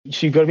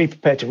So you've got to be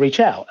prepared to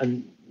reach out.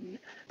 And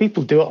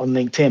people do it on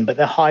LinkedIn, but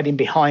they're hiding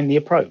behind the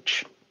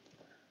approach.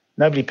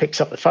 Nobody picks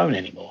up the phone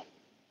anymore.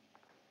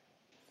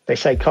 They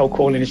say cold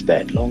calling is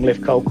dead. Long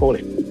live cold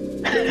calling.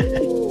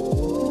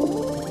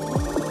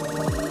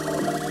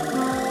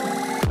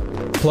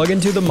 Plug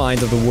into the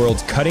minds of the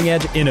world's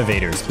cutting-edge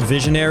innovators,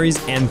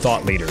 visionaries, and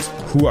thought leaders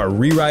who are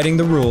rewriting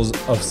the rules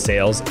of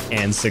sales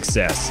and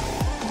success.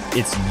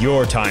 It's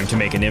your time to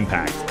make an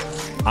impact.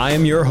 I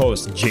am your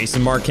host,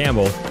 Jason Mark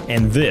Campbell,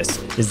 and this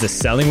is the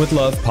Selling with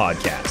Love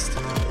podcast.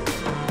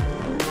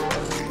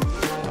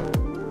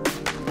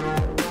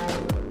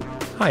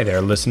 Hi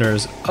there,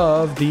 listeners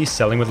of the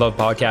Selling with Love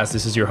podcast.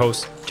 This is your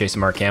host, Jason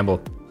Mark Campbell.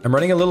 I'm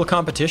running a little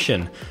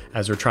competition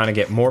as we're trying to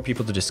get more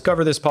people to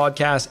discover this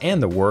podcast and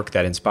the work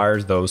that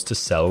inspires those to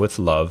sell with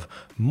love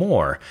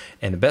more.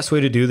 And the best way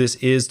to do this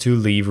is to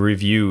leave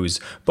reviews,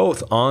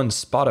 both on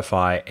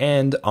Spotify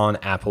and on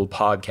Apple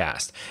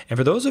Podcast. And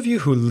for those of you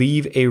who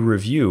leave a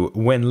review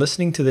when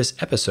listening to this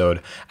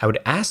episode, I would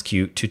ask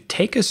you to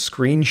take a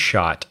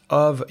screenshot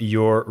of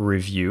your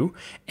review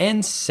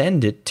and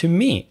send it to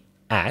me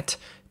at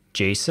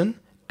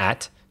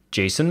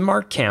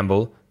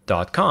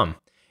jason@jasonmarkcampbell.com.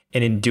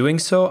 And in doing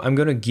so, I'm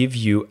going to give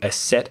you a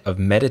set of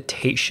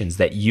meditations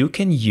that you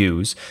can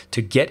use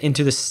to get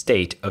into the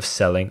state of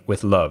selling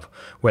with love.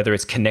 Whether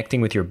it's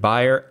connecting with your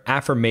buyer,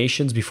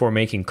 affirmations before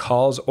making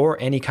calls, or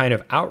any kind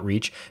of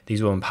outreach,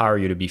 these will empower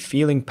you to be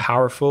feeling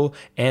powerful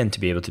and to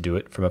be able to do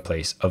it from a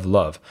place of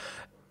love.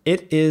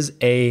 It is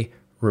a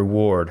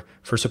reward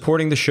for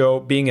supporting the show,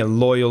 being a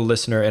loyal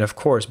listener, and of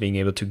course, being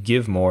able to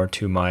give more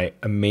to my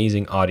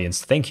amazing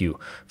audience. Thank you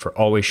for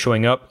always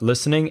showing up,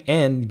 listening,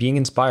 and being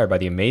inspired by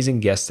the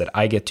amazing guests that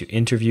I get to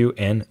interview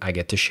and I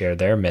get to share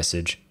their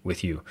message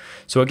with you.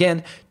 So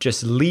again,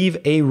 just leave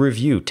a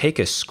review. Take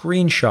a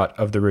screenshot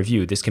of the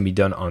review. This can be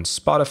done on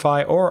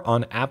Spotify or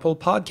on Apple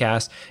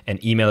Podcasts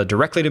and email it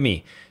directly to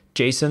me,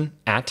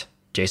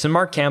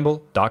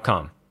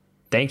 jason@jasonmarkcampbell.com.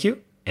 Thank you.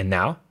 And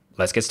now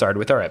let's get started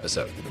with our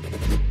episode.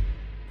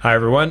 Hi,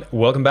 everyone.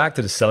 Welcome back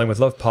to the Selling with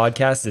Love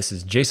podcast. This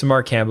is Jason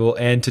Mark Campbell,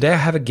 and today I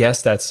have a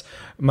guest that's,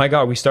 my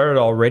God, we started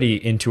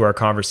already into our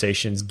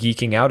conversations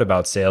geeking out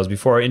about sales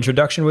before our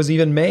introduction was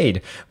even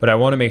made, but I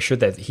want to make sure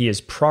that he is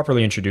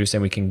properly introduced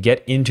and we can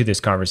get into this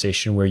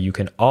conversation where you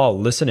can all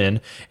listen in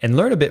and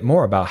learn a bit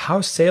more about how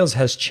sales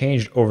has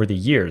changed over the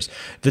years,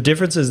 the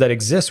differences that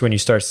exist when you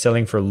start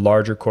selling for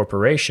larger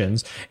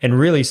corporations, and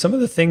really some of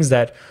the things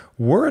that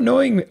were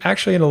annoying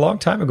actually in a long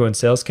time ago in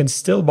sales can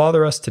still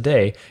bother us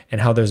today,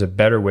 and how there's a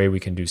better way we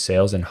can do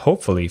sales. And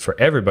hopefully for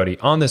everybody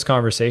on this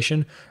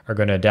conversation are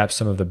going to adapt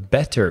some of the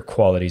better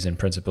qualities and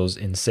principles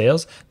in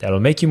sales that'll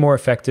make you more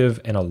effective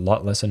and a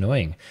lot less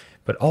annoying,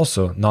 but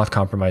also not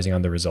compromising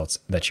on the results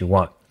that you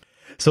want.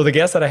 So the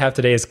guest that I have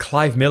today is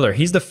Clive Miller.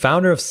 He's the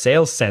founder of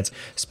Sales Sense,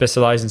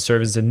 specialized in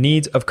serving the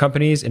needs of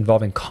companies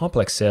involving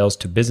complex sales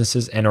to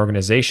businesses and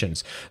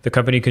organizations. The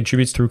company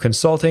contributes through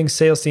consulting,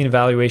 sales team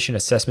evaluation,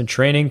 assessment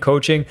training,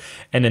 coaching,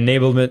 and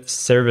enablement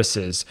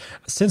services.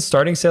 Since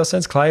starting Sales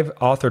Sense, Clive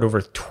authored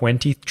over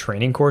 20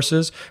 training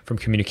courses from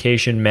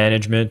communication,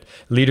 management,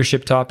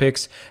 leadership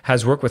topics,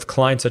 has worked with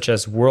clients such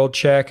as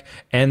WorldCheck,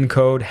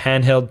 Encode,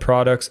 Handheld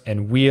Products,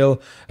 and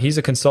Wheel. He's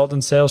a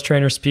consultant, sales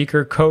trainer,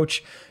 speaker,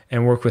 coach,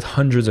 and worked with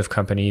hundreds of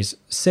companies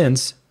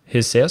since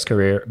his sales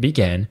career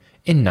began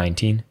in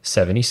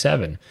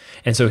 1977.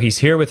 And so he's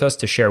here with us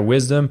to share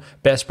wisdom,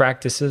 best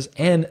practices,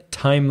 and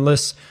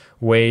timeless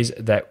ways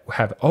that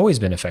have always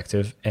been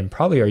effective and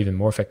probably are even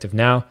more effective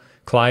now.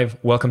 Clive,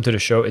 welcome to the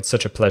show. It's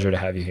such a pleasure to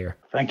have you here.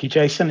 Thank you,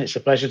 Jason. It's a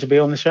pleasure to be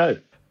on the show.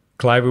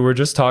 Clive, we were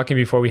just talking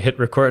before we hit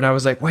record, and I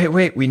was like,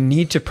 wait, we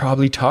need to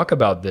probably talk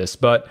about this.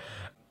 But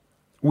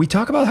we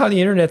talk about how the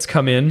internet's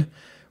come in.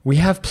 We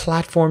have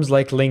platforms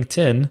like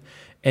LinkedIn,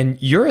 and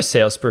you're a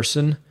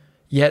salesperson,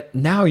 yet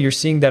now you're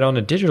seeing that on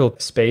a digital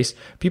space,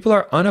 people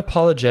are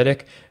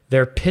unapologetic.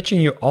 They're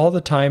pitching you all the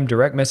time,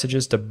 direct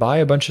messages to buy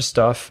a bunch of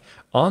stuff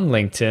on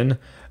LinkedIn.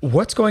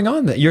 What's going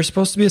on? That you're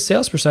supposed to be a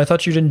salesperson. I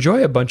thought you'd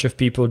enjoy a bunch of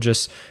people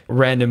just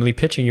randomly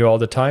pitching you all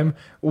the time.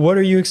 What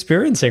are you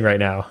experiencing right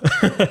now?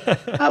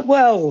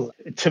 Well,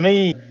 to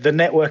me, the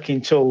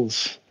networking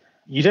tools,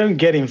 you don't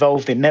get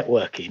involved in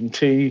networking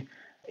to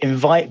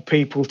invite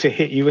people to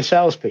hit you with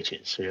sales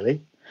pitches,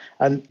 really.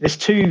 And there's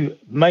two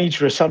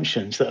major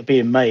assumptions that are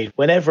being made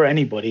whenever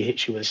anybody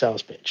hits you with a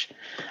sales pitch.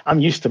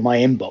 I'm used to my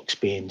inbox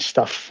being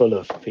stuffed full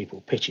of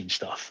people pitching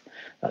stuff.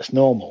 That's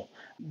normal.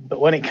 But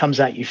when it comes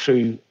at you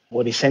through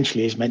what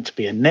essentially is meant to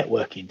be a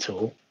networking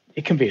tool,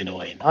 it can be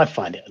annoying. I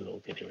find it a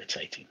little bit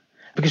irritating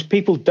because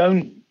people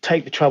don't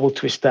take the trouble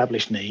to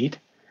establish need,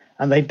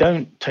 and they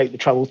don't take the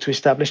trouble to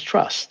establish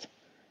trust.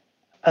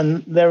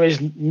 And there is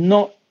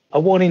not a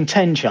 1 in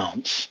 10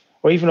 chance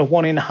or even a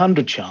 1 in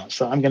 100 chance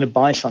that I'm going to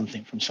buy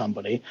something from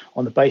somebody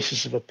on the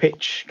basis of a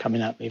pitch coming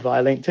at me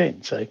via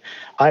LinkedIn. So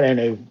I don't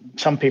know.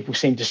 Some people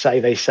seem to say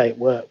it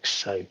works.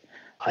 So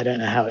I don't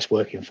know how it's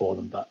working for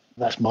them, but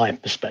that's my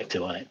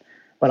perspective on it.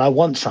 When I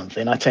want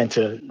something, I tend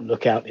to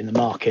look out in the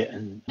market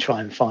and try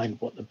and find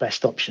what the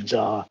best options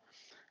are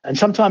And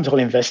sometimes I'll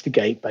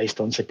investigate based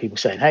on, say, people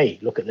saying, hey,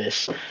 look at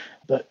this.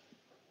 But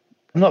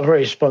I'm not very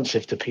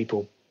responsive to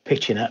people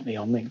pitching at me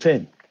on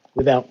LinkedIn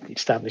without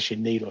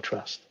establishing need or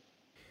trust.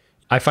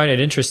 I find it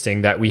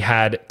interesting that we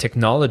had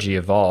technology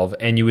evolve,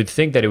 and you would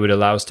think that it would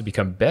allow us to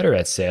become better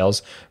at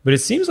sales, but it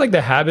seems like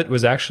the habit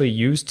was actually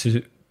used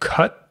to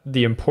cut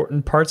the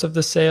important parts of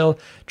the sale,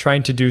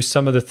 trying to do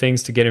some of the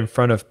things to get in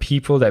front of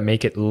people that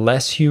make it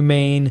less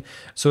humane.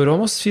 So it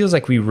almost feels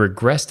like we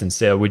regressed in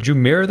sale. Would you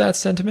mirror that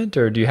sentiment,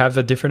 or do you have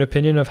a different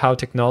opinion of how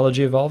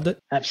technology evolved it?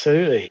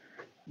 Absolutely.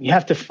 You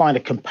have to find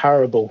a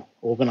comparable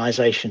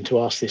organization to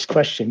ask this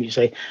question. You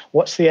say,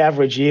 what's the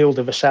average yield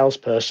of a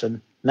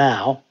salesperson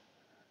now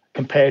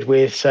compared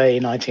with, say,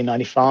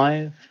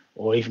 1995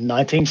 or even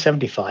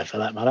 1975 for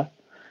that matter?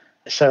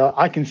 So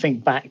I can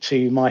think back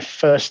to my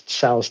first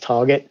sales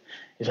target.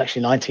 It was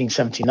actually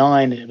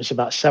 1979. It was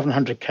about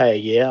 700K a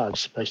year I was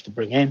supposed to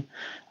bring in.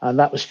 And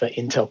that was for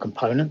Intel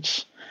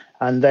components.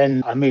 And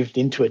then I moved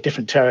into a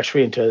different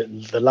territory, into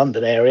the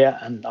London area,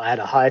 and I had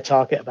a higher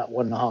target, about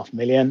 1.5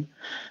 million.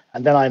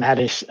 And then I had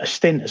a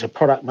stint as a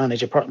product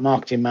manager, product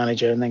marketing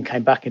manager, and then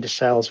came back into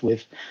sales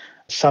with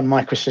Sun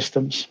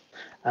Microsystems.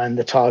 And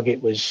the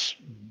target was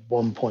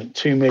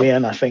 1.2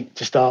 million, I think,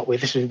 to start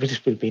with. This would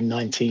have been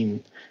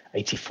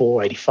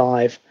 1984,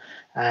 85.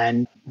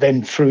 And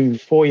then through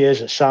 4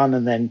 years at Sun,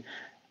 and then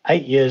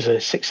 8 years,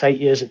 8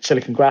 years at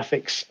Silicon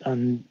Graphics.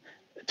 And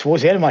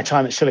towards the end of my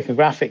time at Silicon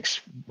Graphics,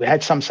 we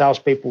had some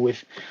salespeople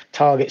with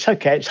targets.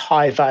 Okay, it's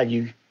high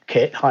value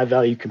kit, high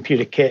value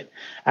computer kit.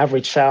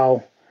 Average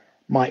sale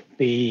might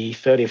be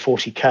 30 or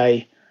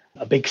 40K.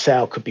 A big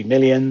sale could be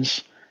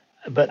millions.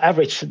 But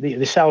average,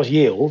 the sales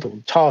yield or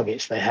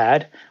targets they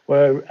had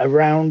were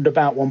around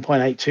about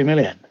 1.82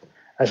 million,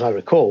 as I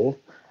recall.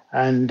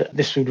 And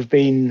this would have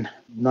been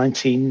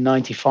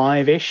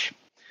 1995-ish.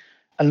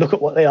 And look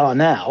at what they are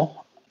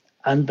now,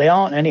 and they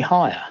aren't any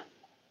higher.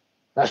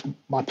 That's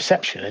my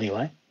perception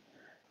anyway.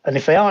 And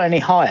if they aren't any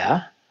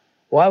higher,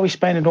 why are we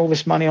spending all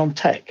this money on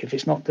tech if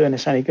it's not doing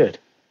us any good?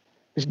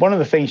 Because one of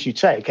the things you'd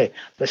say, okay,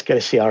 let's get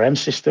a CRM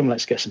system,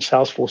 let's get some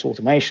Salesforce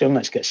automation,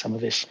 let's get some of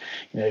this,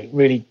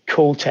 really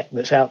cool tech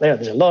that's out there.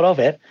 There's a lot of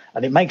it,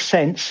 and it makes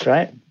sense,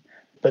 right?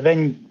 But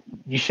then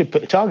you should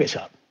put the targets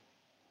up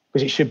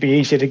because it should be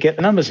easier to get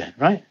the numbers in,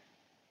 right?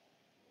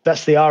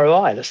 That's the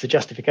ROI, that's the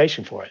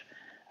justification for it.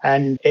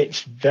 And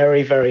it's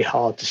very, very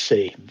hard to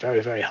see, very,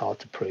 very hard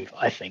to prove,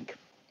 I think.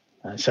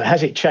 So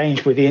has it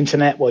changed with the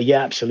internet? Well,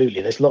 yeah,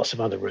 absolutely. There's lots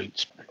of other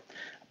routes.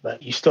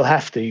 But you still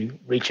have to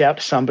reach out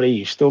to somebody.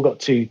 You've still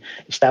got to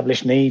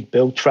establish need,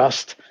 build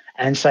trust,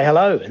 and say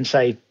hello and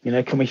say,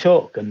 can we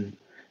talk? And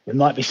there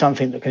might be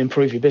something that can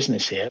improve your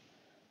business here.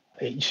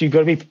 So you've got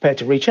to be prepared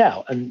to reach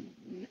out. And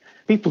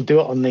people do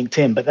it on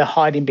LinkedIn, but they're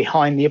hiding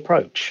behind the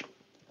approach.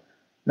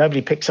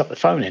 Nobody picks up the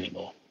phone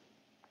anymore.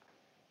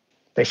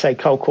 They say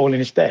cold calling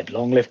is dead.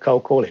 Long live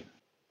cold calling.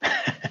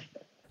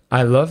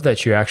 I love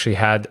that you actually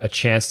had a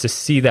chance to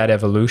see that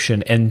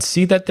evolution and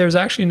see that there's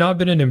actually not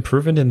been an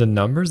improvement in the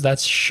numbers.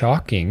 That's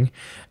shocking.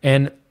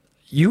 And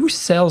you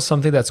sell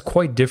something that's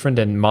quite different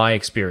than my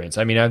experience.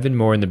 I mean, I've been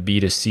more in the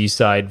B2C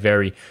side,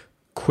 very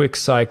quick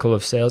cycle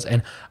of sales.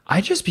 And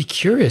I'd just be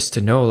curious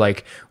to know,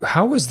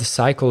 how was the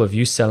cycle of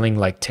you selling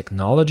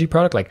technology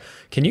product?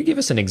 Can you give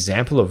us an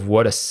example of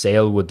what a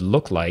sale would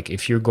look like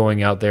if you're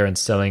going out there and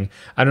selling?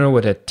 I don't know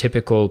what a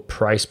typical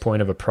price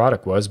point of a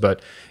product was,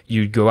 but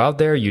you'd go out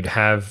there, you'd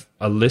have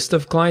a list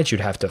of clients, you'd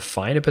have to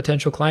find a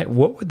potential client.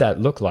 What would that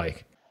look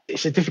like?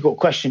 It's a difficult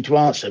question to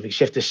answer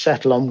because you have to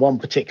settle on one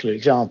particular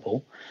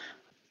example.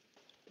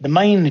 The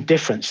main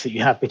difference that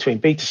you have between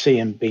B2C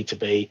and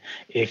B2B,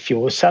 if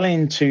you're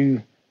selling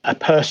to a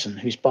person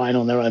who's buying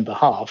on their own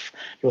behalf,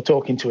 you're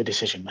talking to a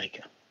decision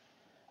maker.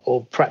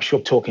 Or perhaps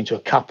you're talking to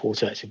a couple,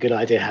 so it's a good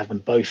idea to have them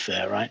both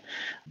there, right?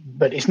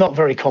 But it's not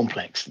very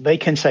complex. They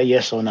can say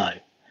yes or no.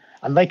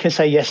 And they can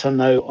say yes or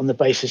no on the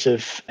basis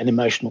of an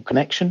emotional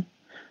connection,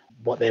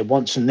 what their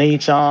wants and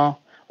needs are,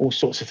 all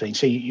sorts of things.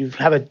 So you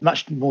have a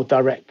much more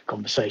direct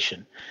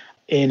conversation.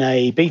 In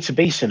a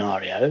B2B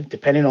scenario,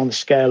 depending on the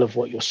scale of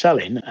what you're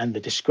selling and the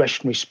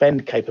discretionary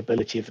spend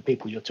capability of the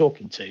people you're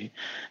talking to,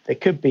 there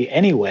could be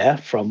anywhere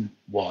from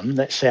one,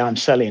 let's say I'm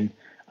selling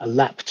a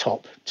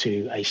laptop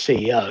to a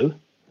CEO,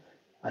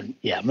 and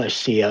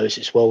most CEOs,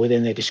 it's well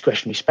within their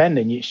discretionary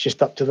spending. It's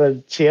just up to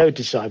the CEO to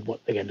decide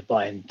what they're going to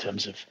buy in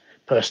terms of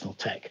personal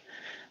tech.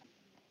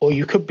 Or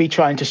you could be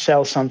trying to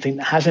sell something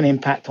that has an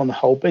impact on the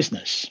whole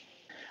business.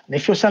 And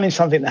if you're selling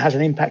something that has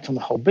an impact on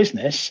the whole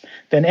business,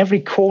 then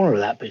every corner of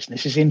that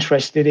business is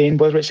interested in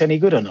whether it's any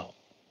good or not,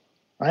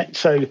 right?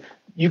 So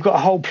you've got a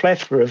whole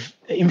plethora of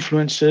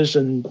influencers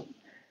and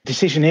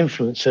decision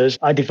influencers.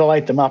 I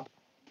divide them up.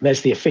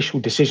 There's the official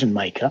decision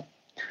maker.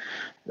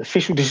 The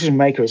official decision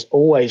maker has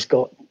always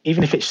got,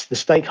 even if it's the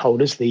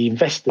stakeholders, the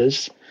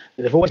investors,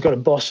 they've always got a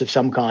boss of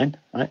some kind,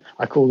 right?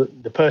 I call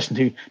it the person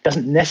who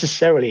doesn't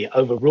necessarily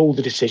overrule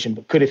the decision,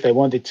 but could, if they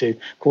wanted to,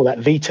 call that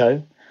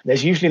veto.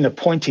 There's usually an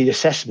appointed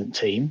assessment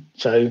team.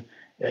 So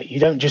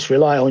You don't just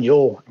rely on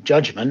your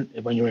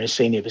judgment when you're in a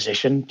senior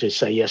position to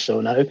say yes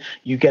or no.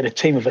 You get a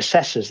team of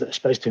assessors that are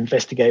supposed to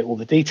investigate all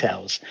the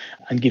details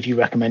and give you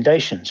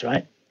recommendations,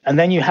 right? And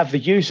then you have the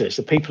users,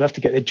 the people who have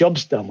to get their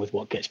jobs done with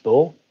what gets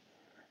bought.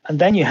 And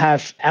then you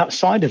have,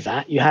 outside of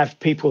that, you have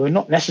people who are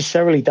not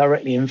necessarily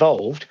directly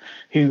involved,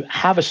 who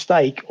have a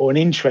stake or an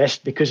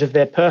interest because of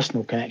their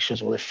personal connections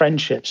or their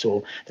friendships,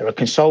 or they're a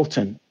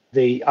consultant.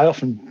 I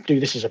often do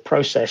this as a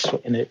process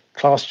in a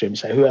classroom,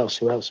 say, who else?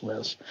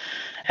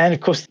 And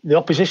of course, the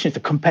opposition is the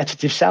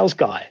competitive sales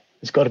guy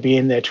has got to be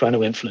in there trying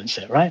to influence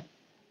it, right?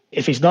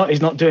 If he's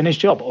not doing his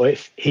job, or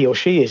if he or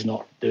she is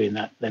not doing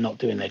that, they're not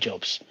doing their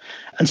jobs.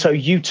 And so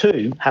you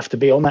too have to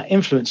be on that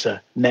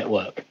influencer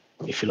network,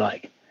 if you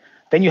like.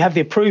 Then you have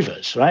the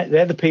approvers, right?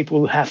 They're the people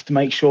who have to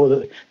make sure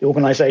that the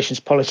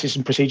organization's policies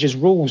and procedures,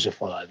 rules are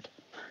followed.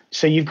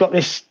 So you've got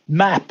this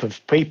map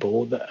of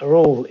people that are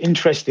all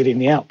interested in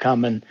the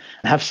outcome and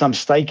have some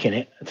stake in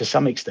it to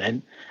some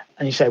extent.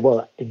 And you say,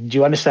 well, do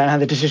you understand how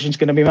the decision's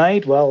going to be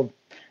made? Well,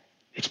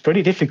 it's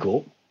pretty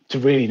difficult to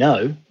really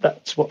know.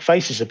 That's what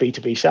faces a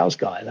B2B sales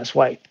guy. That's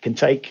why it can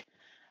take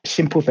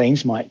simple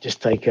things, might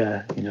just take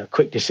a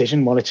quick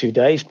decision, 1 or 2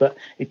 days, but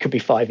it could be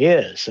 5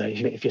 years. So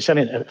if you're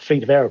selling a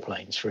fleet of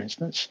aeroplanes, for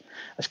instance,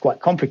 that's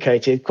quite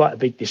complicated, quite a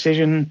big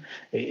decision.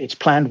 It's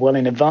planned well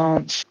in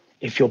advance.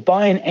 If you're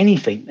buying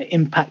anything that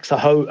impacts the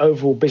whole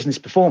overall business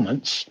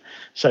performance,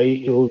 so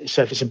if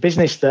it's a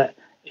business that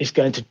is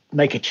going to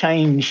make a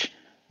change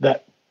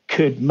that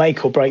could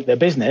make or break their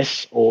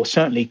business, or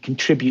certainly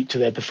contribute to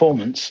their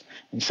performance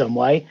in some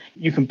way,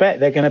 you can bet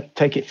they're going to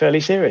take it fairly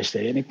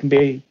seriously, and it can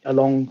be a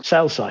long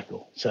sales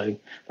cycle. So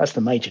that's the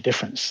major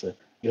difference that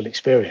you'll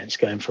experience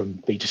going from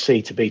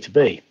B2C to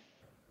B2B.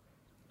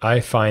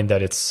 I find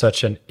that it's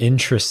such an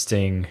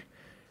interesting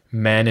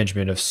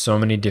management of so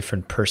many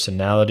different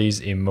personalities,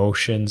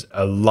 emotions,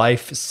 a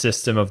life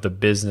system of the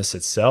business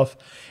itself.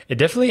 It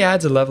definitely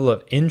adds a level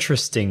of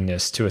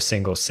interestingness to a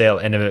single sale.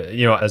 And,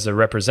 as a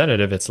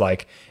representative, it's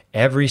like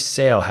every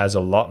sale has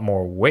a lot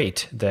more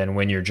weight than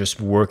when you're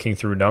just working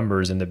through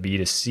numbers in the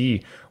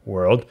B2C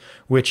world,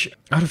 which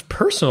out of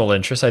personal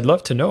interest, I'd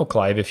love to know,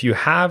 Clive, if you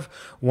have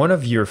one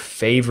of your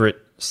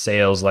favorite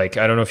sales, like,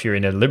 I don't know if you're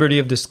in a liberty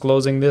of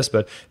disclosing this,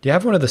 but do you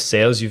have one of the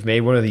sales you've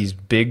made, one of these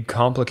big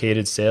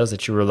complicated sales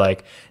that you were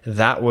like,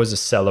 that was a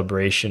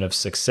celebration of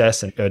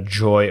success and a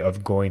joy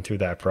of going through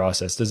that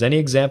process? Does any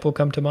example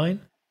come to mind?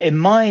 In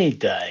my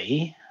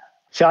day,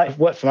 so I've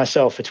worked for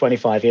myself for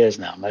 25 years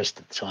now, most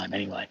of the time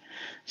anyway.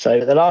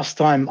 So the last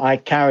time I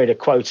carried a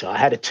quota, I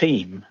had a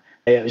team.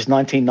 It was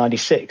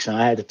 1996, and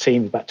I had a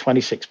team of about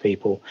 26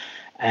 people.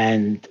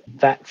 And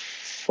that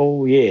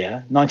full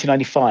year,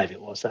 1995 it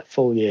was, that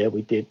full year,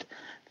 we did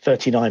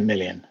 39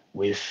 million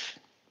with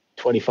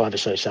 25 or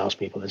so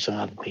salespeople and some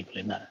other people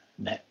in that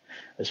net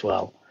as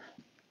well.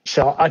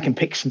 So I can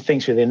pick some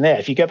things within there.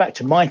 If you go back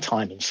to my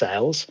time in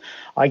sales,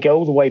 I go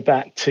all the way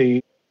back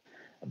to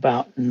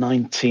about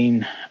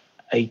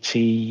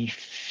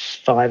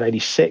 1985,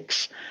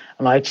 86.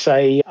 And I'd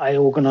say I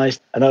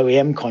organized an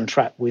OEM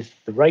contract with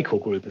the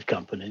Raycor group of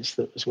companies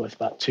that was worth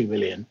about 2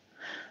 million.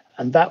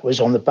 And that was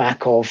on the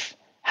back of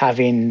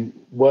having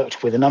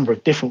worked with a number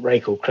of different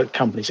Raycor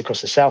companies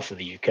across the south of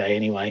the UK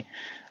anyway.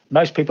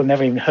 Most people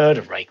never even heard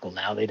of Raycor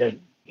now. They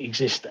don't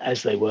exist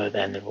as they were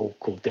then. They're all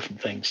called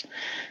different things.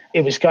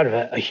 It was kind of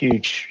a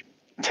huge,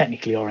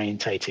 technically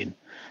orientated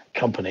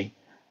company.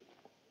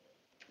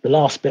 The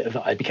last bit of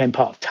it, I became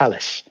part of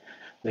Thales.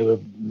 They were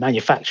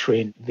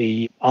manufacturing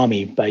the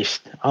Army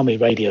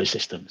radio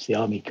systems, the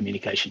Army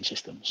communication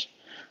systems.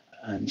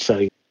 And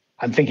so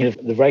I'm thinking of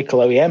the Raycor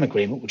OEM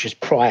agreement, which was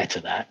prior to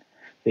that.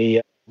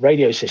 The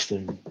radio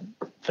system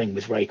thing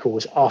with Raycor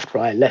was after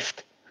I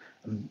left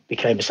and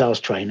became a sales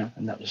trainer,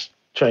 and that was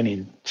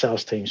training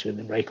sales teams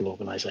within the Raycor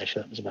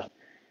organization. That was about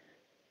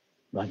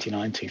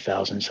 99,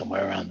 2000,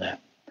 somewhere around there.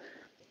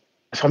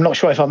 So I'm not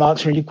sure if I'm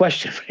answering your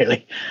question,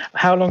 really.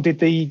 How long did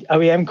the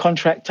OEM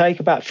contract take?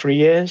 About 3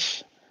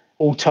 years,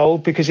 all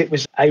told, because it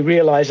was a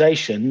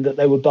realization that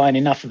they were buying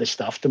enough of the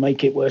stuff to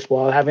make it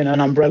worthwhile having an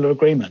umbrella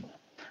agreement.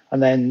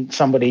 And then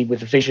somebody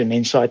with a vision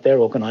inside their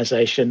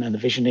organization and a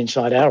vision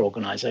inside our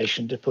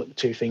organization to put the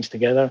two things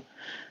together.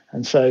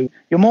 And so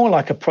you're more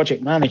like a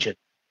project manager.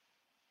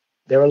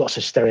 There are lots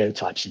of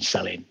stereotypes in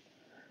selling.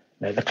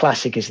 The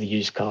classic is the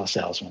used car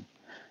salesman.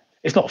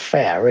 It's not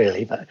fair,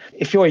 really, but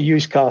if you're a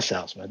used car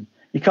salesman,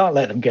 you can't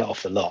let them get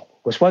off the lot,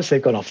 because once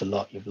they've gone off the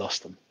lot, you've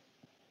lost them,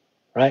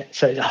 right?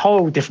 So it's a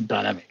whole different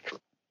dynamic.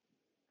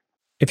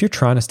 If you're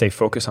trying to stay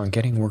focused on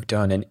getting work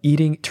done and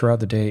eating throughout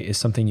the day is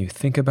something you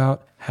think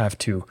about, have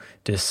to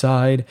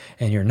decide,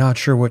 and you're not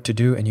sure what to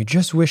do, and you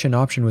just wish an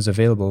option was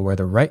available where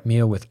the right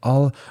meal with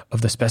all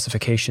of the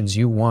specifications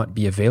you want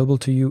be available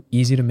to you,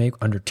 easy to make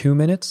under 2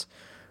 minutes,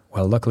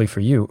 Well, luckily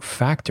for you,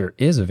 Factor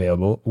is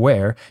available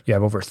where you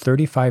have over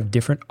 35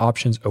 different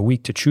options a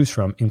week to choose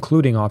from,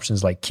 including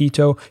options like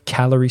keto,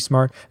 calorie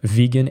smart,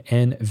 vegan,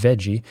 and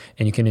veggie.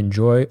 And you can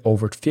enjoy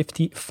over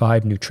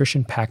 55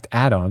 nutrition-packed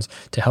add-ons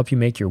to help you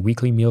make your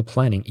weekly meal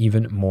planning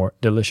even more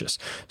delicious.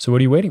 So what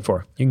are you waiting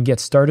for? You can get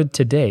started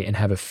today and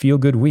have a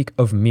feel-good week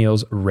of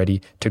meals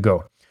ready to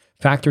go.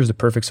 Factor is the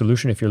perfect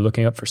solution if you're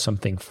looking up for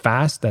something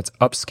fast that's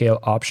upscale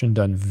option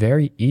done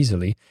very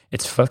easily.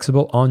 It's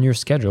flexible on your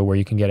schedule where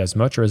you can get as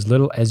much or as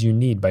little as you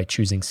need by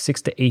choosing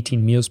 6 to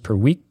 18 meals per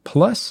week.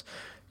 Plus,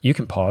 you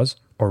can pause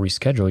or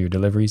reschedule your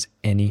deliveries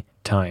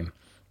anytime.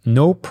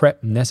 No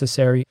prep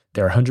necessary.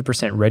 They're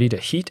 100% ready to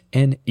heat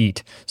and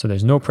eat. So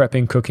there's no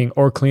prepping, cooking,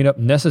 or cleanup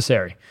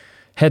necessary.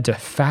 Head to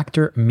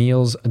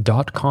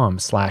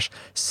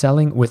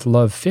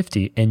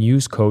factormeals.com/sellingwithlove50 and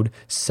use code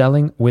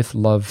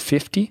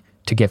sellingwithlove50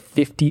 to get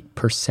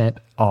 50%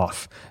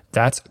 off.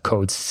 That's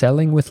code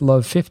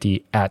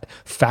sellingwithlove50 at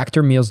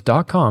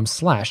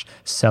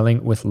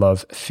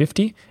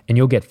factormeals.com/sellingwithlove50 and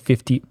you'll get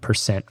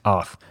 50%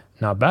 off.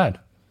 Not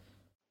bad.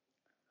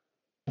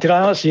 Did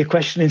I answer your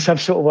question in some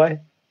sort of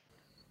way?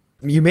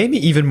 You made me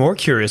even more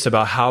curious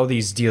about how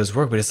these deals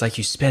work, but it's like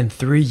you spend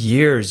 3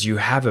 years, you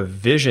have a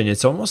vision.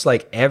 It's almost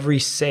like every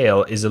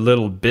sale is a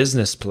little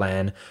business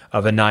plan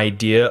of an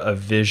idea, a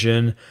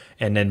vision,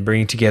 and then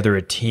bringing together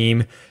a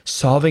team,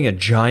 solving a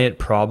giant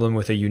problem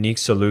with a unique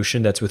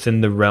solution that's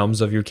within the realms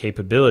of your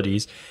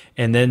capabilities,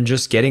 and then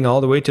just getting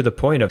all the way to the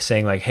point of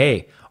saying like,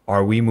 hey,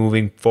 are we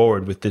moving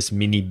forward with this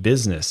mini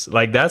business?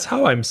 Like that's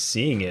how I'm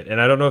seeing it. And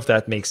I don't know if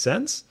that makes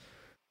sense.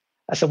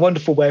 That's a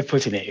wonderful way of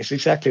putting it. It's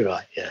exactly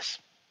right. Yes.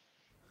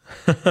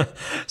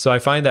 So I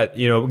find that,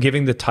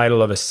 giving the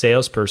title of a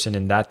salesperson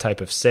in that type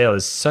of sale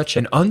is such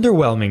an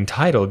underwhelming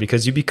title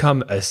because you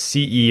become a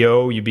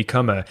CEO, you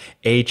become a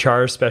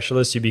HR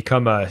specialist, you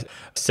become a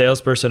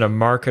salesperson, a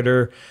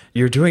marketer.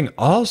 You're doing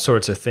all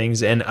sorts of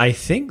things. And I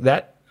think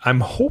that I'm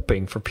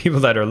hoping for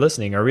people that are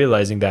listening are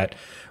realizing that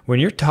when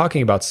you're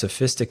talking about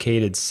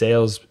sophisticated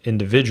sales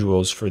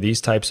individuals for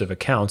these types of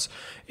accounts,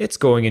 it's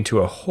going into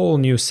a whole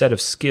new set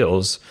of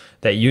skills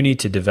that you need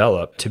to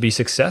develop to be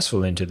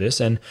successful into this.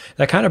 And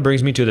that kind of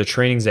brings me to the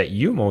trainings that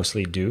you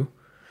mostly do.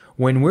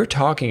 When we're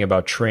talking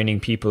about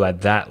training people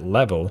at that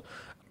level,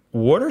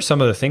 what are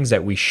some of the things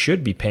that we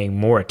should be paying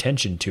more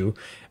attention to?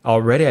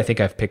 Already, I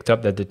think I've picked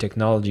up that the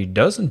technology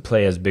doesn't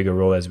play as big a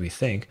role as we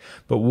think,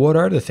 but what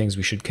are the things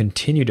we should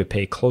continue to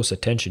pay close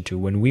attention to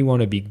when we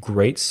want to be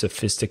great,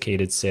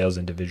 sophisticated sales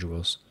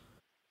individuals?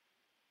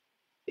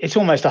 It's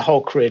almost a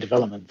whole career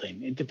development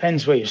thing. It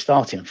depends where you're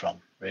starting from,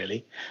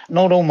 really.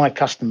 Not all my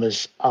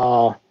customers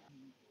are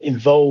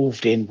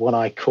involved in what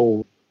I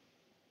call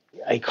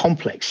a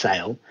complex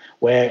sale,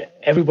 where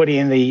everybody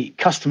in the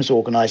customer's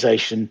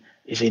organization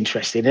is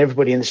interested,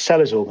 everybody in the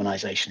seller's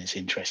organization is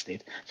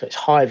interested. So it's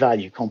high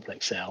value,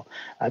 complex sale,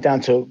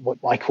 down to what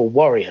I call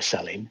warrior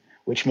selling,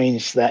 which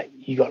means that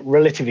you got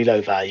relatively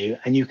low value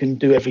and you can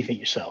do everything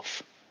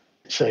yourself.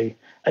 So,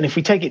 and if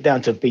we take it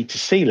down to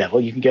B2C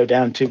level, you can go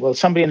down to, well,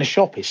 somebody in a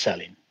shop is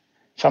selling.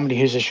 Somebody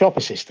who's a shop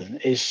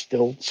assistant is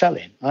still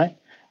selling, right?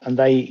 And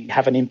they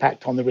have an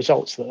impact on the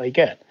results that they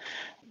get.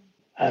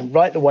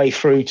 Right the way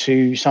through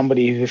to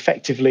somebody who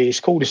effectively is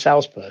called a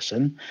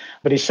salesperson,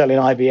 but is selling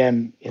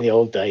IBM in the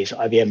old days,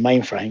 IBM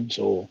mainframes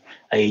or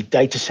a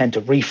data center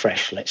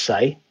refresh, let's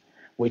say,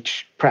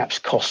 which perhaps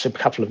costs a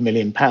couple of £1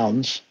 million.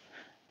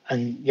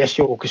 And yes,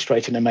 you're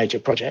orchestrating a major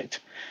project.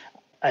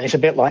 And it's a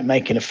bit like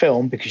making a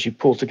film because you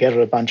pull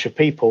together a bunch of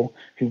people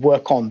who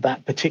work on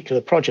that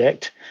particular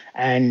project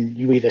and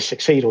you either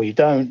succeed or you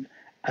don't.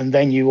 And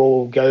then you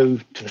all go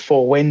to the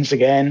four winds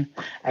again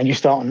and you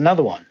start on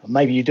another one. Or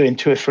maybe you're doing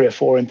 2 or 3 or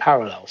 4 in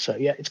parallel. So,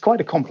 yeah, it's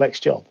quite a complex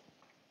job.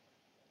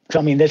 So,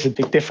 I mean, there's a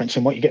big difference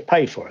in what you get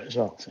paid for it as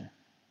well. So.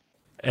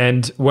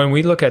 And when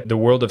we look at the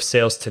world of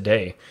sales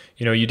today,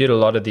 you did a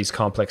lot of these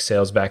complex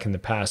sales back in the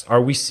past.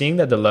 Are we seeing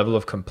that the level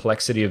of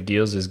complexity of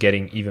deals is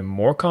getting even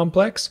more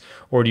complex?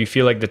 Or do you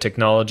feel like the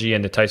technology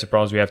and the types of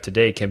problems we have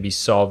today can be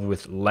solved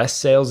with less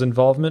sales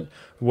involvement?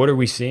 What are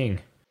we seeing?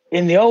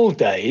 In the old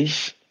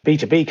days,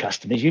 B2B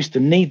customers used to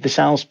need the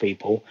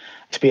salespeople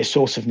to be a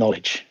source of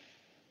knowledge,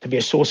 to be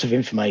a source of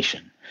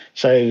information.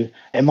 So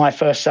in my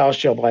first sales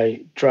job,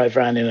 I drove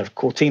around in a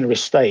Cortina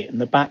estate and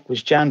the back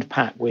was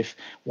jam-packed with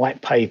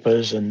white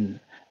papers and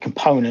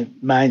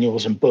component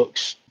manuals and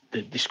books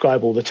that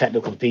describe all the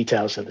technical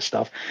details of the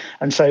stuff.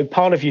 And so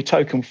part of your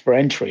token for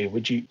entry,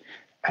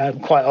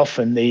 quite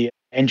often the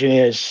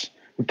engineers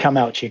would come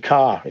out to your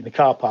car in the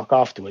car park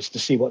afterwards to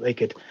see what they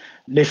could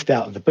lift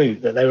out of the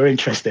boot that they were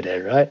interested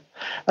in, right?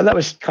 And that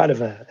was kind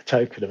of a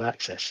token of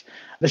access.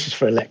 This is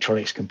for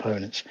electronics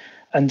components.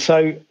 And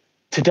so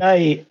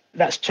today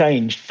that's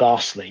changed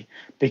vastly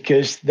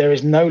because there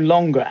is no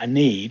longer a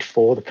need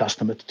for the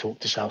customer to talk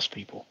to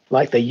salespeople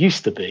like they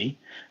used to be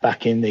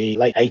back in the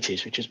late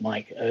 80s, which is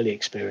my early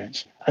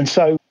experience. And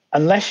so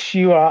unless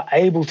you are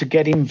able to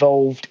get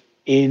involved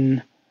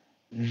in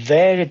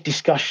their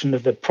discussion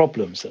of the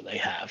problems that they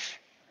have,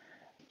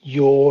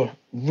 you're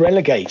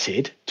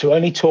relegated to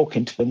only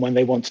talking to them when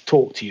they want to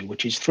talk to you,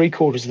 which is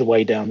 3/4 of the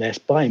way down their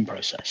buying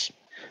process.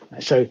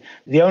 So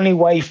the only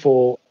way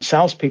for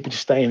salespeople to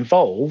stay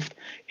involved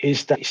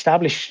is to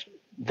establish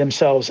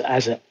themselves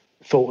as a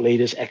thought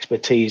leaders,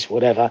 expertise,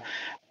 whatever,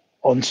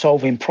 on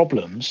solving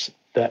problems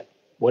that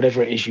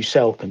whatever it is you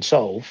sell can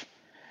solve,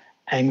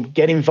 and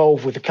get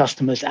involved with the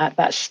customers at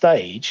that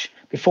stage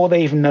before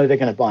they even know they're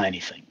going to buy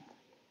anything.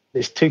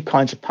 There's two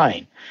kinds of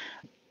pain.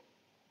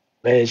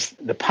 There's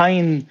the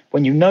pain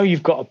when you know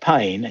you've got a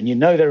pain and you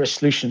know there are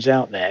solutions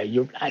out there,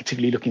 you're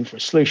actively looking for a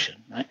solution,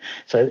 right?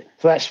 So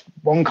that's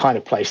one kind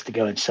of place to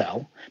go and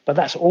sell, but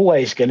that's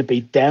always going to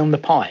be down the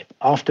pipe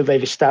after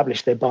they've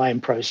established their buying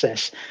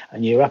process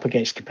and you're up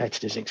against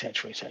competitors, et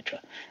cetera, et cetera.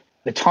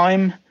 The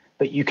time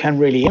that you can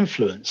really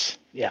influence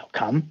the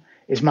outcome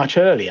is much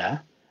earlier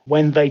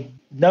when they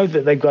know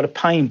that they've got a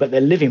pain, but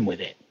they're living with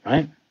it,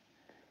 right?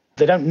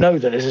 They don't know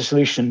that there's a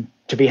solution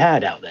to be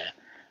had out there.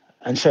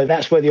 And so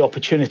that's where the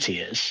opportunity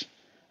is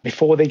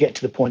before they get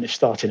to the point of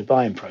starting a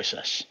buying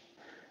process.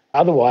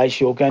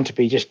 Otherwise, you're going to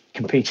be just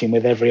competing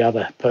with every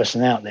other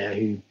person out there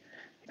who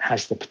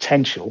has the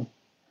potential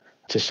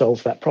to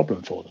solve that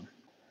problem for them.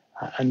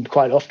 And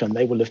quite often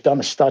they will have done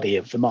a study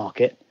of the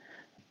market,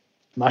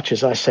 much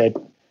as I said,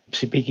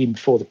 speaking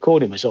before the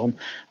recording was on,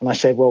 and I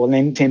said, well,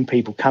 LinkedIn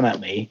people come at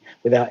me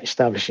without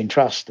establishing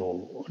trust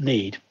or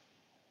need.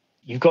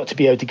 You've got to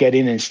be able to get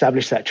in and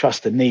establish that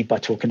trust and need by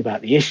talking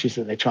about the issues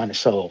that they're trying to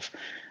solve,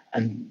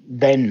 and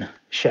then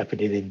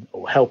shepherding in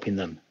or helping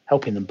them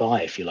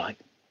buy, if you like.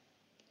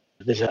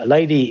 There's a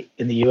lady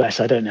in the US,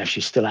 I don't know if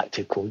she's still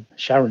active, called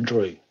Sharon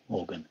Drew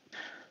Morgan,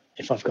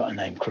 if I've got her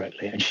name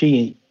correctly. And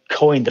she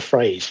coined the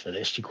phrase for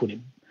this. She called it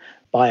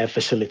buyer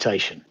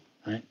facilitation,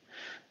 right?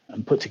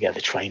 And put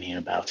together training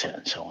about it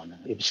and so on.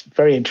 It was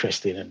very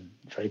interesting and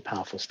very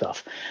powerful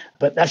stuff.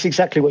 But that's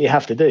exactly what you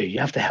have to do. You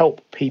have to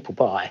help people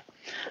buy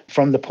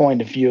from the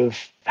point of view of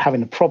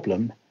having a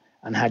problem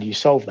and how do you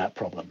solve that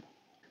problem.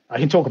 I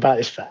can talk about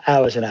this for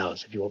hours and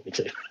hours if you want me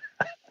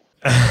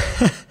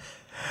to.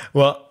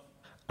 Well,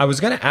 I was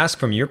going to ask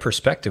from your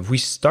perspective, we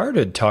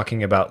started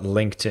talking about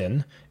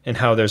LinkedIn and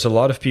how there's a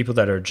lot of people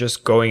that are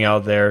just going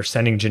out there,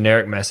 sending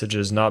generic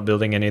messages, not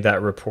building any of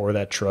that rapport,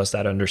 that trust,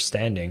 that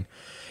understanding.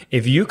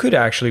 If you could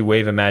actually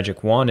wave a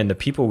magic wand and the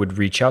people would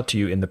reach out to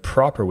you in the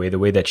proper way, the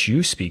way that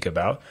you speak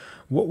about,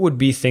 what would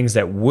be things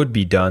that would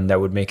be done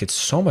that would make it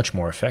so much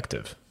more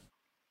effective?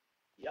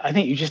 I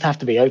think you just have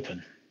to be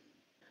open.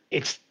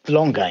 It's the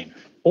long game.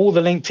 All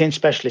the LinkedIn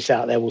specialists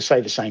out there will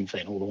say the same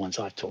thing, all the ones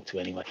I've talked to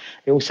anyway.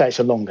 They all say it's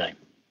a long game.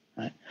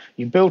 Right?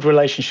 You build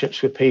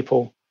relationships with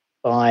people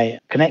by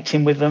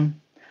connecting with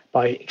them,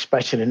 by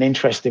expressing an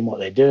interest in what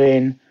they're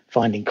doing,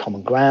 finding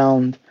common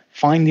ground,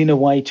 finding a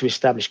way to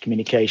establish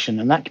communication.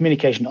 And that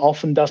communication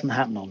often doesn't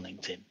happen on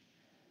LinkedIn.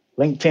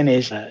 LinkedIn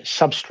is a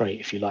substrate,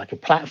 if you like, a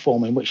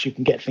platform in which you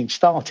can get things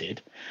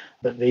started,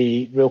 but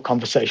the real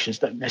conversations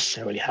don't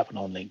necessarily happen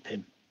on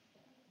LinkedIn.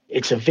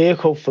 It's a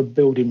vehicle for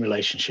building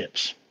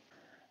relationships.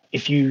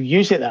 If you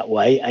use it that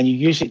way and you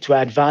use it to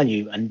add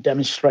value and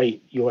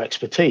demonstrate your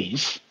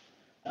expertise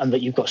and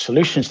that you've got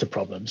solutions to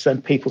problems,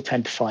 then people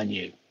tend to find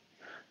you.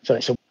 So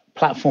it's a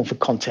platform for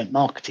content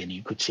marketing.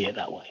 You could see it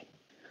that way.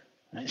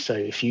 Right? So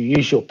if you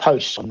use your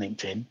posts on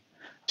LinkedIn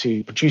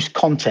to produce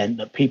content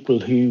that people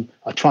who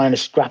are trying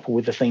to grapple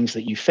with the things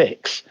that you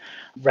fix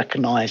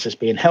recognize as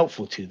being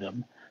helpful to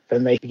them,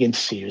 then they begin to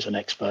see you as an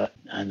expert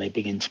and they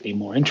begin to be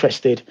more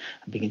interested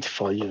and begin to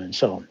follow you and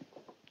so on.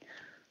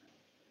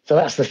 So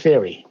that's the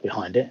theory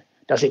behind it.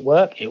 Does it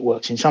work? It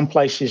works in some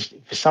places,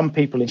 for some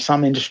people in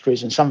some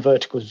industries and some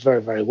verticals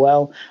very, very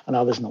well, and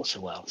others not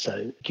so well.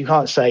 So you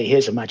can't say,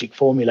 here's a magic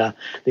formula,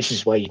 this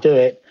is where you do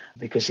it,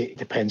 because it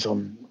depends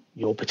on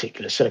your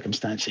particular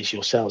circumstances,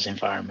 your sales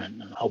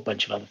environment, and a whole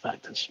bunch of other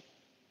factors.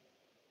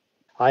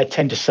 I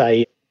tend to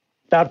say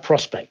about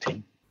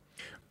prospecting.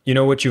 You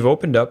know, what you've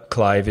opened up,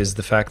 Clive, is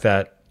the fact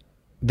that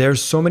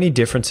there's so many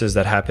differences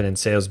that happen in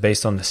sales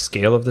based on the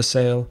scale of the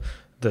sale,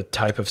 the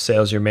type of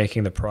sales you're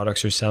making, the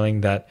products you're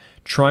selling, that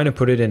trying to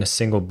put it in a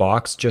single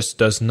box just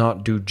does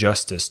not do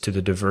justice to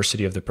the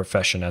diversity of the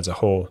profession as a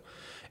whole.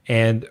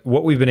 And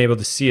what we've been able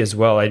to see as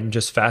well, I'm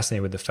just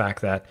fascinated with the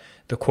fact that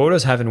the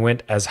quotas haven't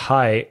went as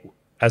high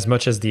as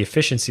much as the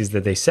efficiencies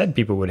that they said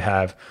people would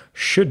have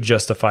should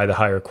justify the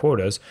higher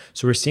quotas.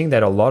 So we're seeing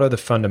that a lot of the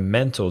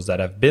fundamentals that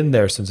have been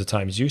there since the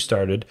times you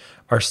started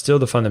are still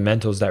the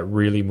fundamentals that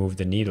really move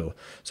the needle.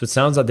 So it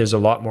sounds like there's a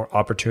lot more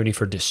opportunity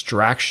for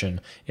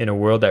distraction in a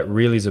world that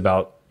really is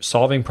about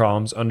solving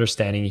problems,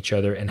 understanding each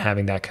other, and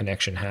having that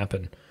connection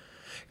happen.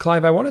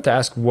 Clive, I wanted to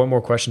ask one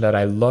more question that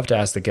I love to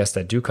ask the guests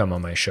that do come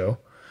on my show,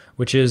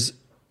 which is,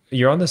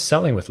 you're on the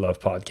Selling with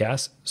Love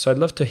podcast. So I'd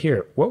love to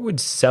hear, what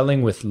would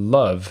selling with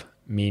love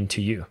mean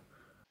to you?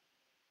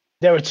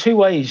 There are two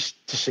ways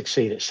to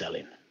succeed at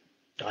selling,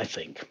 I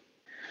think.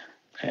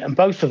 And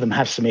both of them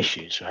have some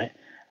issues, right?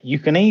 You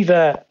can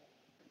either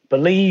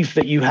believe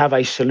that you have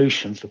a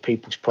solution for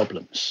people's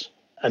problems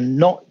and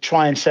not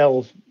try and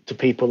sell to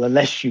people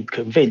unless you're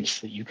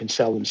convinced that you can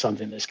sell them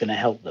something that's going to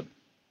help them.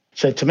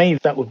 So to me,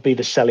 that would be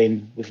the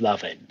selling with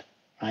love end,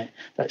 right?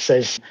 That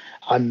says,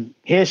 I'm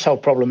here to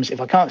solve problems.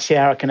 If I can't see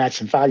how I can add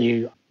some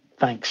value,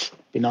 thanks.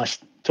 Be nice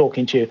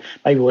talking to you.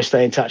 Maybe we'll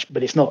stay in touch.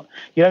 But it's not,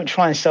 you don't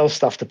try and sell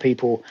stuff to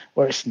people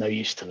where it's no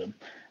use to them.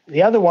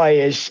 The other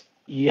way is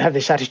you have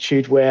this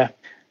attitude where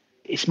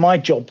it's my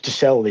job to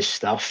sell this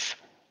stuff.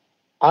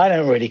 I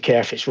don't really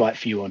care if it's right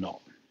for you or not.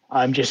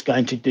 I'm just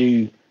going to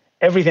do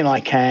everything I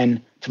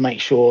can to make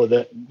sure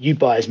that you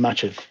buy as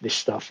much of this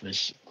stuff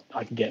as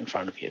I can get in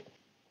front of you.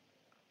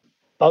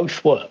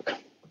 Both work.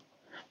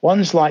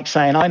 One's like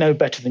saying, I know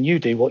better than you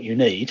do what you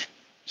need.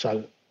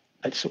 So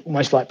it's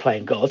almost like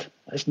playing God.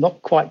 It's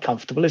not quite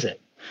comfortable, is it?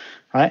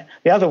 Right?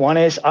 The other one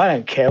is, I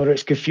don't care whether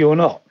it's good for you or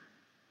not.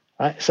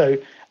 Right? So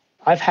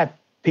I've had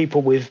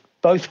people with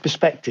both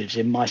perspectives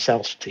in my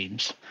sales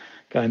teams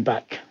going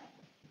back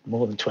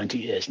more than 20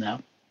 years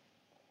now,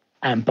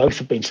 and both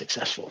have been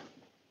successful.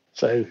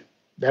 So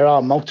there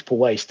are multiple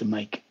ways to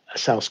make a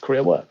sales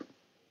career work.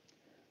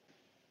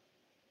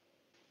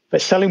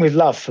 But selling with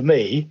love for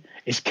me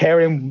is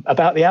caring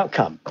about the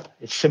outcome.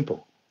 It's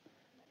simple.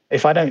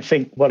 If I don't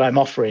think what I'm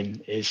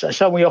offering is,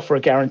 so we offer a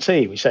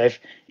guarantee. We say,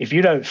 if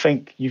you don't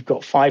think you've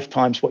got 5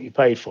 times what you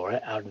paid for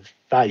it out of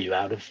value,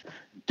 out of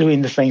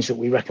doing the things that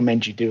we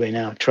recommend you do in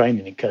our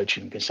training and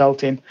coaching and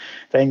consulting,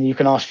 then you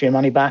can ask for your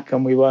money back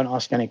and we won't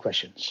ask any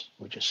questions.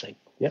 We'll just say,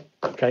 yep,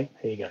 okay,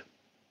 here you go.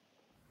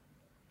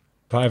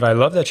 Clive, I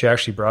love that you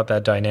actually brought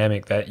that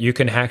dynamic, that you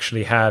can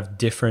actually have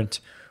different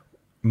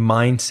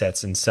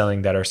mindsets in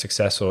selling that are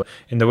successful.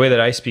 In the way that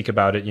I speak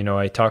about it,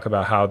 I talk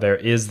about how there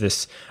is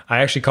this, I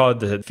actually call it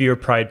the fear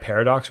pride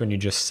paradox. When you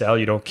just sell,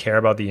 you don't care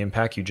about the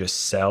impact, you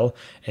just sell,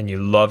 and you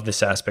love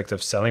this aspect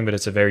of selling, but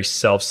it's a very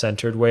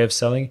self-centered way of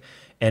selling,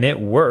 and it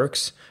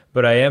works.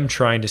 But I am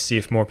trying to see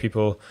if more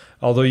people,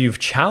 although you've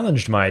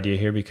challenged my idea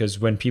here, because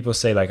when people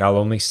say like, I'll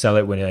only sell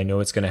it when I know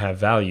it's going to have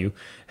value,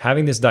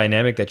 having this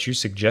dynamic that you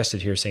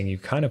suggested here, saying you're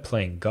kind of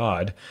playing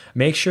God,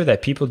 make sure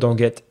that people don't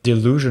get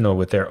delusional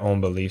with their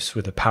own beliefs,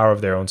 with the power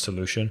of their own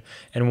solution,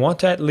 and want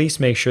to at least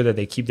make sure that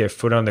they keep their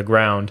foot on the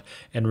ground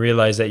and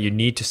realize that you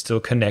need to still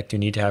connect, you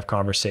need to have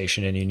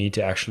conversation, and you need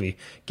to actually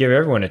give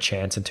everyone a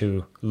chance and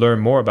to learn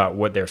more about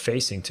what they're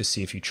facing to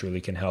see if you truly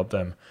can help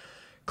them.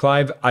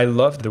 Clive, I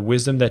love the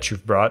wisdom that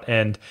you've brought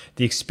and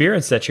the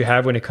experience that you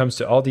have when it comes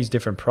to all these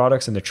different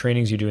products and the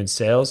trainings you do in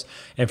sales.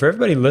 And for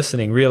everybody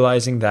listening,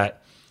 realizing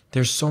that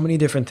there's so many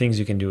different things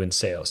you can do in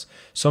sales,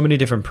 so many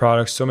different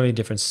products, so many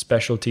different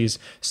specialties,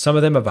 some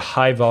of them of a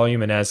high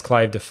volume, and as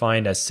Clive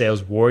defined, as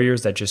sales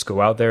warriors that just go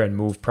out there and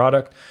move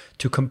product,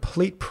 to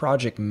complete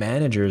project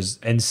managers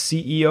and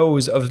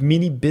CEOs of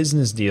mini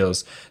business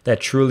deals that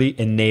truly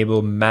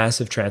enable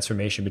massive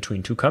transformation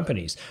between two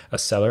companies, a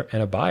seller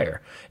and a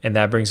buyer. And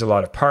that brings a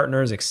lot of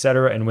partners,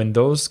 etc. And when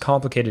those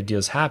complicated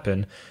deals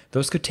happen,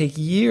 those could take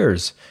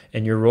years.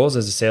 And your roles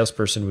as a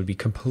salesperson would be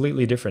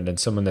completely different than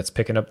someone that's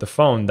picking up the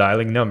phone,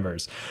 dialing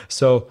numbers.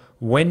 So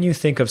when you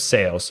think of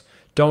sales,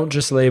 don't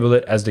just label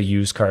it as the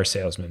used car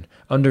salesman.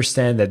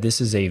 Understand that this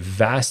is a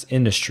vast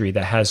industry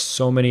that has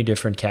so many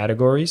different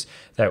categories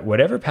that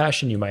whatever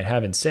passion you might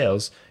have in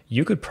sales,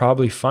 you could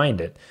probably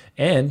find it.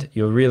 And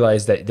you'll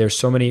realize that there's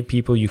so many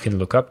people you can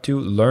look up to,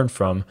 learn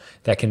from,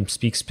 that can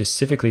speak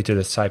specifically to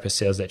the type of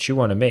sales that you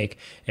want to make,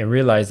 and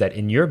realize that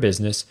in your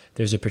business,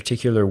 there's a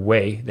particular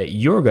way that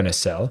you're going to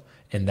sell,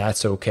 and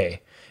that's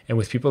okay. And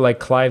with people like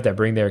Clive that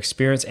bring their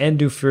experience and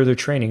do further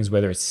trainings,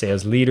 whether it's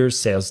sales leaders,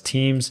 sales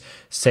teams,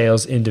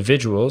 sales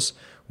individuals,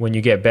 when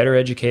you get better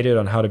educated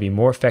on how to be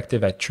more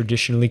effective at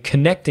traditionally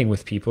connecting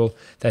with people,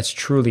 that's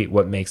truly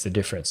what makes the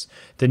difference.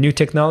 The new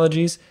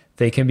technologies,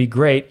 they can be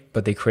great,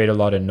 but they create a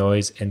lot of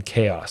noise and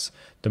chaos.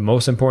 The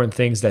most important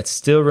things that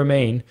still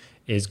remain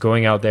is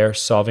going out there,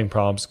 solving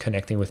problems,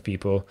 connecting with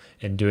people,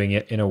 and doing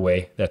it in a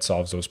way that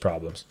solves those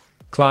problems.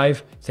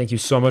 Clive, thank you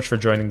so much for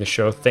joining the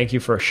show. Thank you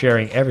for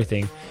sharing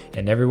everything.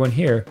 And everyone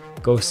here,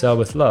 go sell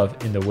with love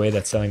in the way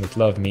that selling with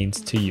love means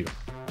to you.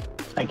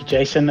 Thank you,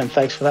 Jason, and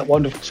thanks for that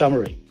wonderful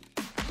summary.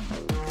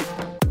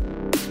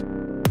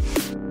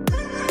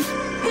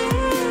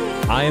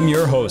 I am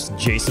your host,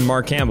 Jason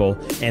Mark Campbell,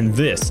 and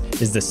this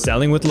is the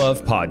Selling with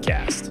Love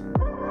podcast.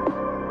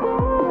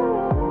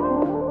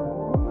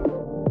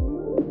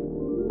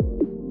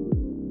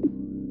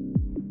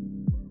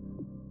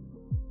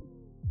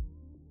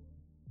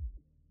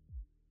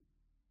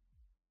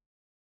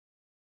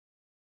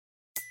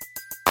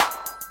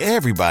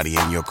 Everybody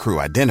in your crew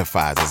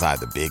identifies as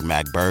either Big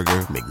Mac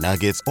Burger,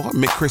 McNuggets, or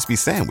McCrispy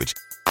Sandwich.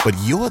 But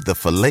you're the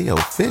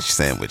Filet-O-Fish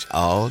Sandwich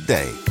all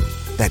day.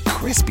 That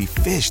crispy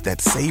fish, that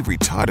savory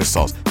tartar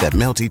sauce, that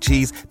melty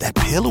cheese, that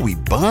pillowy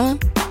bun.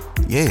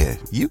 Yeah,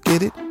 you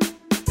get it.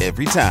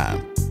 Every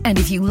time. And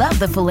if you love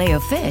the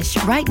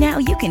Filet-O-Fish, right now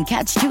you can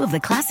catch 2 of the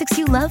classics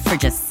you love for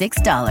just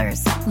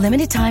 $6.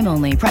 Limited time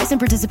only. Price and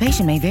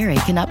participation may vary.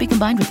 Cannot be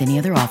combined with any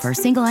other offer.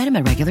 Single item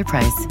at regular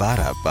price.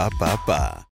 Ba-da-ba-ba-ba.